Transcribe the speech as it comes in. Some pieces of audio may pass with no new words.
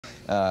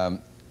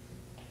And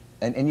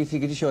if you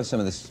could just show us some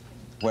of this,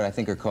 what I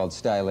think are called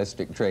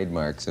stylistic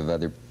trademarks of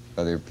other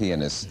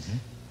pianists. Mm-hmm.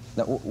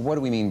 Now, what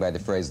do we mean by the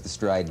phrase "the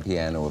stride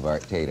piano of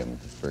Art Tatum"?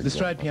 The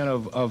stride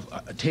piano of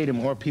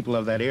Tatum or people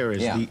of that era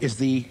is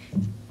the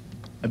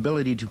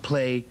ability to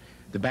play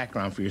the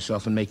background for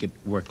yourself and make it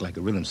work like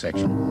a rhythm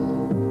section.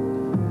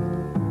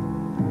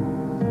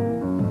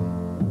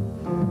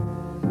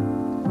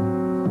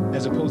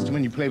 As opposed to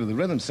when you play with the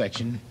rhythm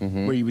section,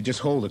 mm-hmm. where you would just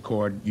hold a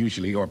chord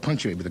usually, or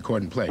punctuate with a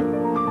chord and play.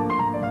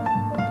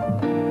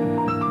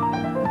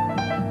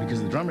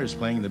 Because the drummer is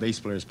playing and the bass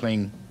player is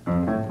playing.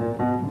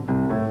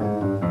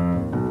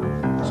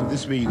 So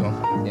this way you go.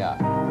 Yeah.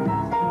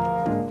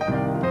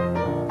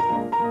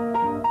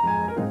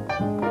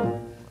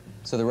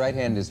 So the right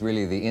hand is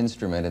really the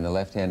instrument and the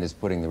left hand is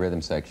putting the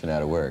rhythm section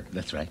out of work.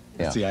 That's right.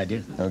 That's the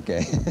idea.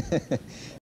 Okay.